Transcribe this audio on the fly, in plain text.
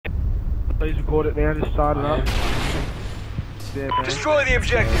Please record it now, just start it up. Yeah, destroy the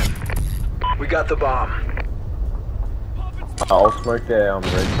objective. We got the bomb. I'll smoke their red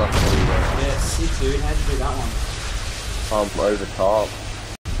truck for you guys. Yeah, sick dude, how'd you do that one? Over top.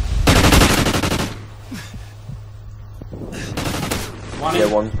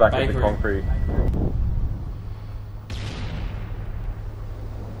 One's back in the concrete.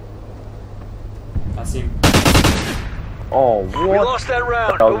 That's him. Oh, what? We lost that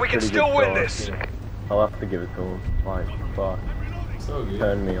round, but we can still win this. Yeah. I'll have to give it to him. Like, fuck. So good.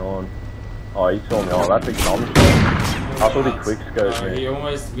 Turned me on. Oh, he saw me. Oh, that's a dumb shot. I thought he quick scoped me. He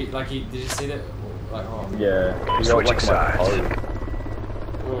almost, like, did you see that? Like, oh. Yeah. He got like my toe.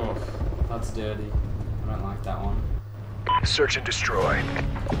 Oh, that's dirty. I don't like that one. Search and destroy.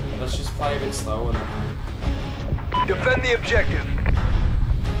 Let's just play a bit slower than that. Defend the objective.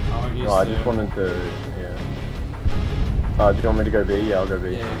 No, I just wanted to, yeah. Do you want me to go B? Yeah, I'll go B.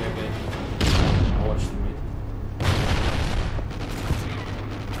 Yeah, go B. I'll watch the mid.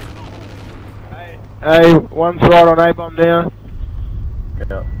 Hey, one's right on A bomb down.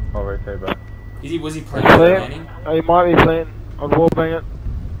 Yeah, I'll rotate back. Was he planning? Oh, he might be planting. I'd wallbang it.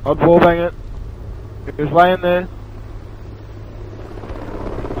 I'd wallbang it. He was laying there.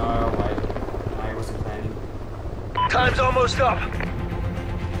 No, wait. No, he wasn't planning. Time's almost up.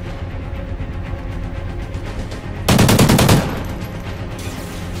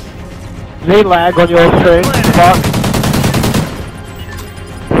 Need lag on your screen, fuck.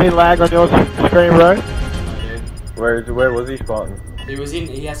 Need lag on your screen, bro. Where was he spotting?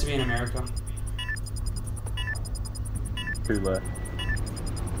 He has to be in America. Two left.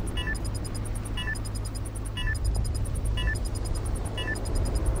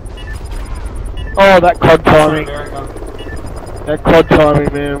 Oh, that Cod timing. That Cod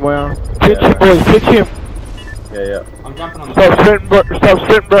timing, man, wow. Pitch him, boys, pitch him. Yeah. I'm jumping on the Stop sprinting, bro, stop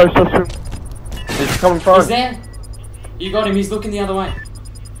sprinting, bro, stop sprinting. He's coming front. He's there. You got him, he's looking the other way.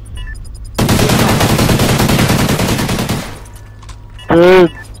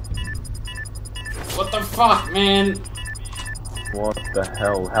 Dude. What the fuck, man? What the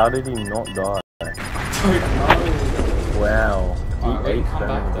hell? How did he not die? I don't know. Wow. Alright, we can come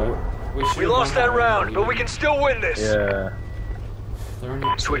back though. We lost that round, but we can still win this. Yeah.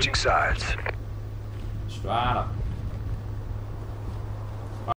 Switching sides. Straight up.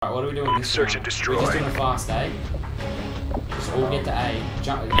 Alright, what are we doing this Search round? and destroy. We're just doing a fast A. Just all get to A.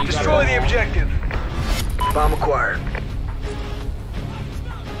 Jump, destroy the objective. Bomb acquired.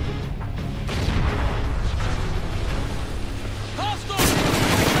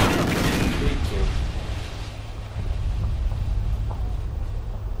 Big kill.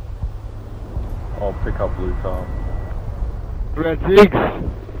 I'll pick up blue top. We're at Ziggs.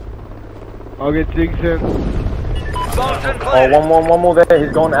 I'll get Ziggs in. Oh, one more there.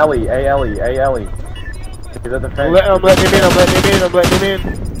 He's gone alley. A alley. He's at the fence. I'm letting him in.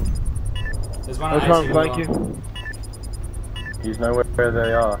 There's one That's one, thank you. He's nowhere where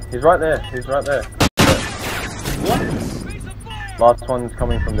they are. He's right there. What? Last one's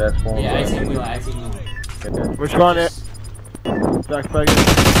coming from their spawn. Yeah, 18 wheeler. Yeah. Which one it? Jack Vegas.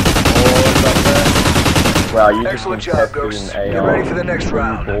 Wow, you excellent just job, Ghost. Get ready for the next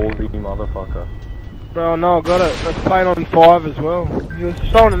round. Ballsy motherfucker. Bro, no, I got it. Let's play it on 5 as well. He was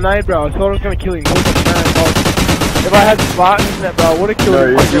throwing a nade, bro. I thought I was going to kill him. If I had SpartaN in that, bro, I would have killed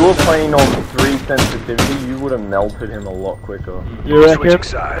him. No, if you were playing on 3 sensitivity, you would have melted him a lot quicker. You reckon?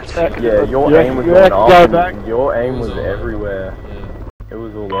 Yeah, your aim was going up, and your aim was everywhere. It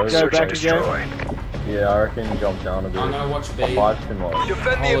was all over. Go back again. Yeah, I reckon jump down a bit. I'm gonna watch B.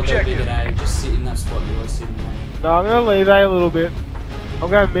 Defend the objective. Just sit in that spot you were sitting there. No, I'm going to leave A a little bit. I'm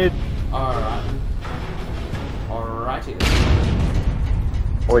going mid. Alright. Alrighty.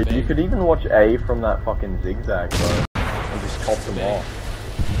 Wait, you could even watch A from that fucking zigzag, bro. And just top them off.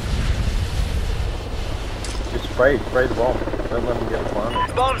 Just spray the bomb. Don't let them get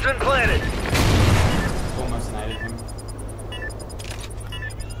planted. Bomb's been planted. Almost naded him.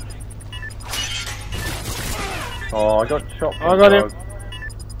 Oh, I got shot. I got him.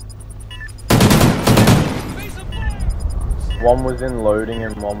 One was in loading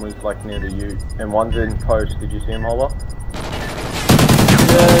and one was like near the ute. And one's in post. Did you see him, Holler?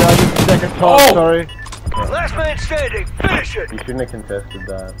 Yeah, I did the second time, sorry. Last man standing. Finish it. You shouldn't have contested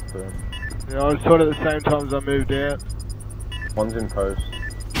that, but... Yeah, I was sort of at the same time as I moved out. One's in post.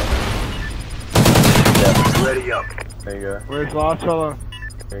 Yeah. Ready up. There you go. Where's last fella?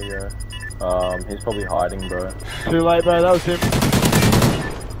 There you go. He's probably hiding, bro. Too late, bro, that was him.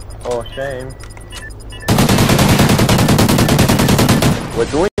 Oh, shame. We're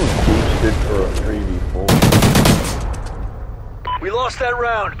doing heaps good for a 3v4. We lost that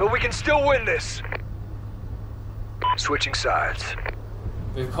round, but we can still win this. Switching sides.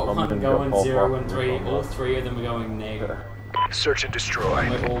 We've got I'm one gonna going go 0 pop and up. 3. All 3 of them are going negative. Search and destroy.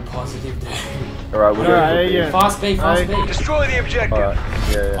 And we're all positive dude. Alright, we're Alright, going yeah. Fast B, fast B. Destroy the objective. Alright,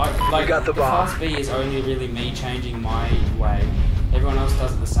 yeah. Like, We got the bomb. fast B is only really me changing my way. Everyone else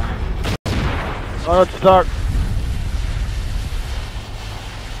does it the same. Oh, it's stuck.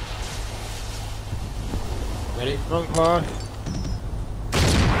 Ready? Wrong class.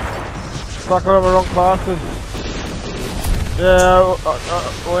 Stuck on the wrong classes. Yeah,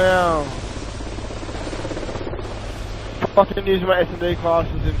 wow. Fucking using my SnD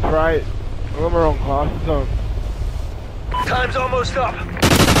classes in freight. I'm on the wrong classes on. Time's almost up.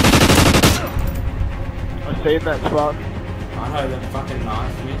 I seen that spot. I know the fucking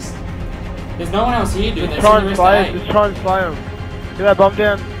knife missed. There's no one else here, dude. Just That's try the and rest slay of him. A. Just try and slay him. Get that bomb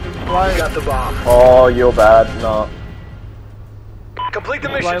down and slay We him. got the bomb. Oh, you're bad. No. Complete the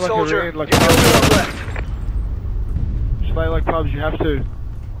Slay mission, like a soldier. red, like You're the only one left. Slay like pubs, you have to.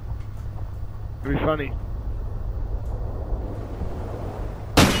 It'll be funny.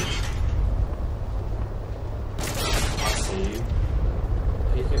 I see you.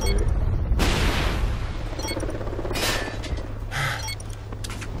 Peekaboo.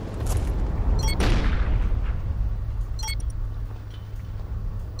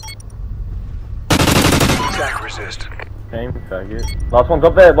 Attack resist. Game faggot. Last one's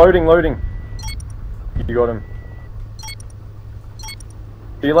up there. Loading, loading. You got him.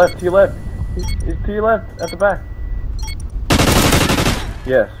 To your left, to your left. He's to your left, at the back.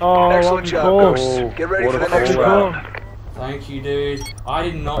 Yes. Oh, Excellent job, Ghost. Oh, Get ready what for the a next cool round. Thank you, dude. I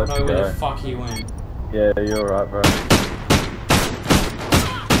did not Let's know where go. the fuck he went. Yeah, you're right, bro.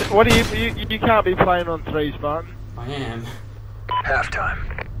 What do you can't be playing on 3, SpartaN. I am.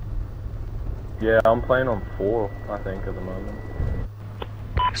 Halftime. Yeah, I'm playing on 4, I think, at the moment.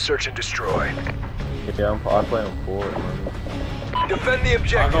 Search and destroy. Yeah, I'm playing on 4 at the moment. Defend the I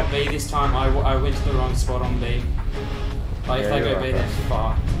objective. got B this time. I went to the wrong spot on B. Like, if Yeah, they you're go B, right, they're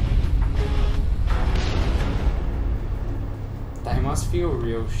fucked. They must feel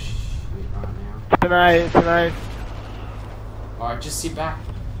real shit right now. Tonight. Alright, just sit back.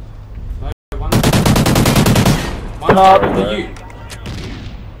 No, one. Top. The U.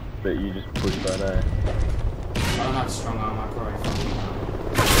 But you just push that, eh? I don't have strong arm, I probably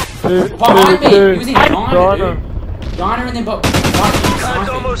fucking 2, behind me! 2, He was in Diner, Diner. dude. Diner and then right, Time's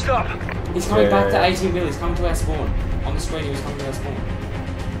sniping. almost up. He's coming Yeah, back yeah. to 18 mil, he's coming to our spawn. On the screen, he was coming to our spawn.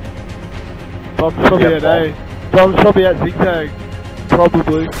 Bomb's probably Yeah, at A. Bomb's probably at zigzag.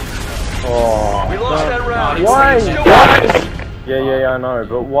 Probably. Oh. We lost that round. Why? We can still Why? win this. Yeah, I know,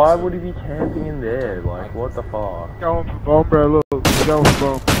 but why would he be camping in there? Like, what the fuck? Going for bomb, bro. Look, he's going for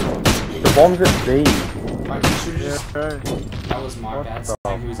bomb. The bomb's at B. Like, you should've Yeah, just... okay. That was my What bad the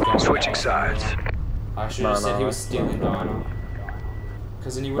saying he was going Switching for sides. I should've No, said no, he was still in Diner.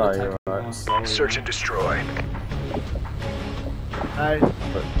 Because then he would've No, taken you're right. more slowly. Search and destroy. Hey,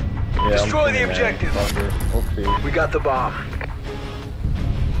 But, yeah, Destroy I'm the putting it objective. in. Fuck it. Oopsie. We got the bomb.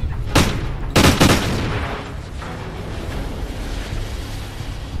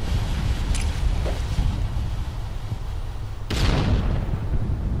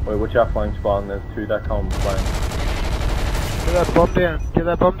 Wait, watch out flank spawn, there's 2 that come flank. get that bomb down. Get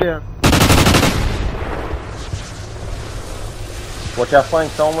that bomb down. Watch out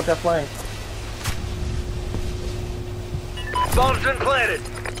flank, someone watch out flank. Bomb's been planted.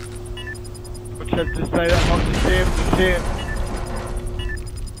 Watch out, just say that bomb. Just him.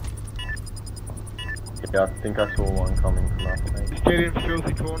 Yeah, I think I saw one coming from us, mate. Just get in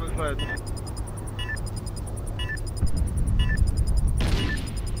filthy corners, lads.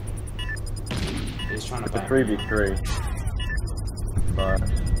 He's trying to It's a back. 3v3. Nice.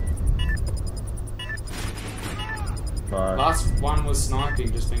 Nice. Last one was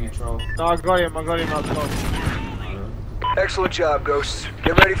sniping, just being a troll. No, I got him up top. Excellent job, Ghosts.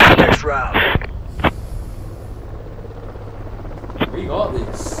 Get ready for the next round. We got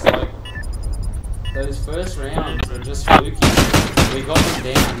this. Like, those first rounds were just fluky. We got them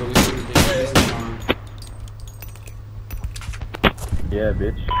down, but we couldn't do it this time. Yeah,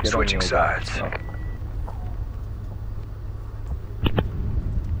 bitch. Get on Switching your sides. back.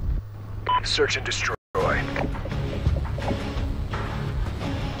 Search and destroy.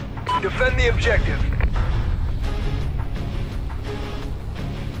 Defend the objective.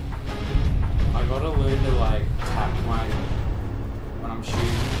 I gotta learn to like tap my when I'm shooting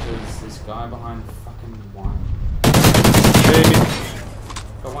because this guy behind fucking one.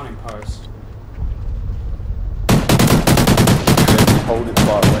 Got one in post. Hold it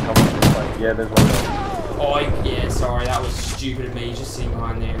spot, like, I'm just like, yeah, there's one there. Oh, yeah, sorry, that was stupid of me. He's just sitting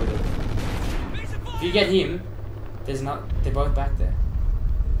behind there with it. If you get him, there's not. They're both back there.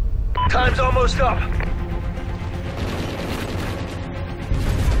 Time's almost up.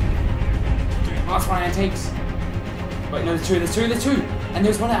 Last one, antiques. Wait, no, there's two. And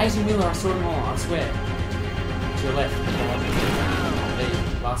there's one at 80 miller, I saw them all, I swear. To your left.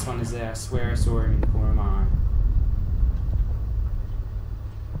 The last one is there, I swear I saw him in the corner of my eye.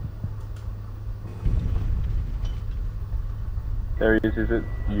 There he is it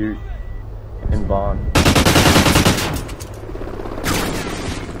you in barn?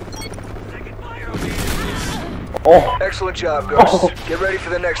 Oh! Excellent job, Ghost. Oh. Get ready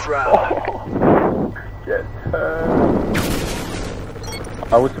for the next round. Oh. Get turned.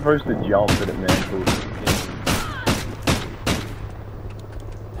 I was supposed to jump, but it mantled.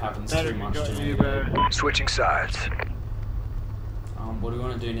 Happens too much to me. Switching sides. What do we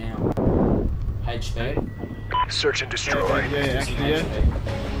want to do now? HP? Search and destroy. Yeah, actually, yeah.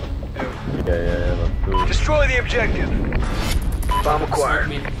 Yeah, let's do it. Destroy the objective. Bomb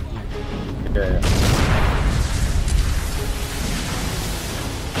acquired. Yeah.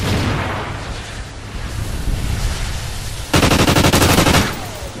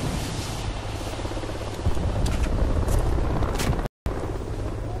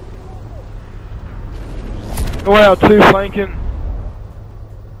 Oh wow, 2 flanking.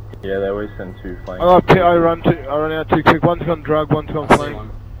 Yeah, they always send 2 flanks. I run out too quick. One's gone drug, one's gone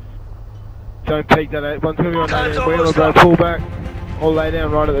flank. Don't peek that out. One's gonna be on that end. We'll go pull back. Or lay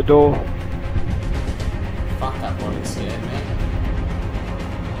down right at the door. Fuck that body's scared, man.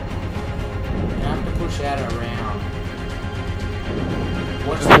 You have to push out around.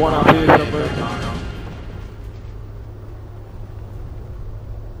 Watch There's one up here somewhere.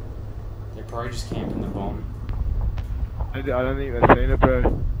 They're probably just camping the bomb. I don't think they've seen it, bro.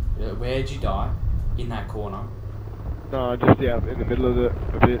 Where'd you die? In that corner? No, just in the middle of it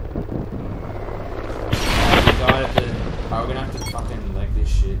a bit. You died at the... Oh, we're gonna have to fucking leg this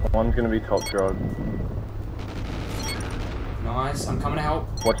shit. One's gonna be top drug. Nice, I'm coming to help.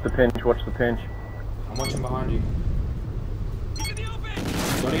 Watch the pinch, watch the pinch. I'm watching behind you.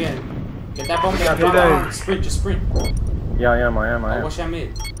 Go it again. Get that bomb down. Run. Sprint, just sprint. Yeah, I am. Watch our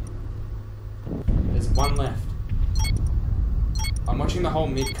mid. There's one left. I'm watching the whole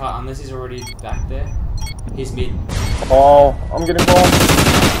mid cut unless he's already back there. He's mid. Oh, I'm getting bombed.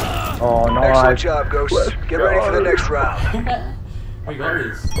 Oh, nice. Excellent job, Ghost. Get ready for the next round. We got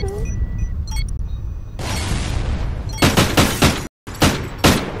this.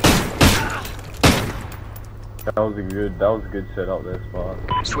 That was a good setup there, Spart.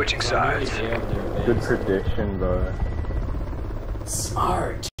 Switching sides. Good prediction, bro.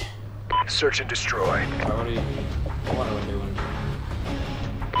 Smart. Search and destroy. What are we doing?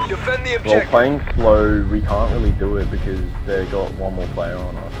 Defend the Well, objective. playing slow, we can't really do it because they got one more player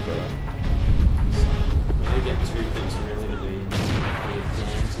on us, so. We need to get 2 picks really to be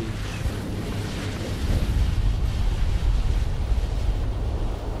advantage.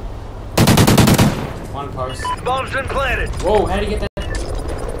 One post. Bomb's been planted. Whoa, how'd he get that?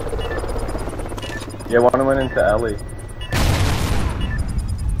 Yeah, one went into alley.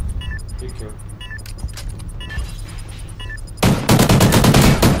 Good kill.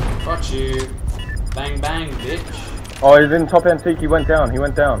 Got you. Bang bang, bitch. Oh, he's in top antique, he went down.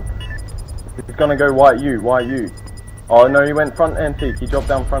 He's gonna go white U. Oh no, he went front antique, he dropped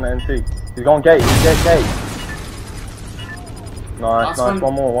down front antique. He's gone gate, gate. Nice, one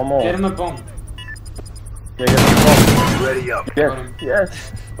more. Get him a bomb. Yeah, get him a bomb. Ready up.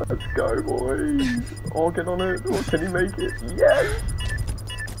 Yes. Let's go, boys. Oh, get on it. Oh, can he make it? Yes.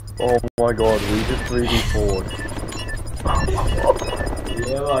 Oh my god, we just 3v4'd.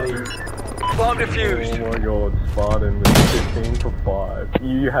 Yeah, buddy. Bomb defused. Oh my god, SpartaN with 15 for 5.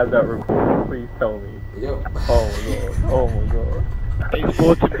 You had that recorded, please tell me. Yep. Oh my god.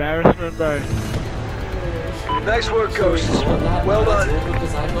 eSports embarrassment, bro. Nice work, Ghost. Well done.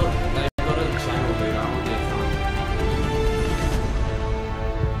 Because they got a channel lead on their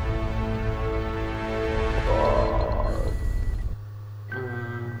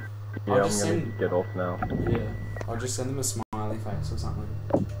Yeah, I'm gonna get off now. Yeah, I'll just send them a smiley face or something.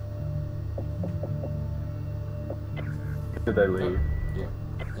 Did they leave? Yeah.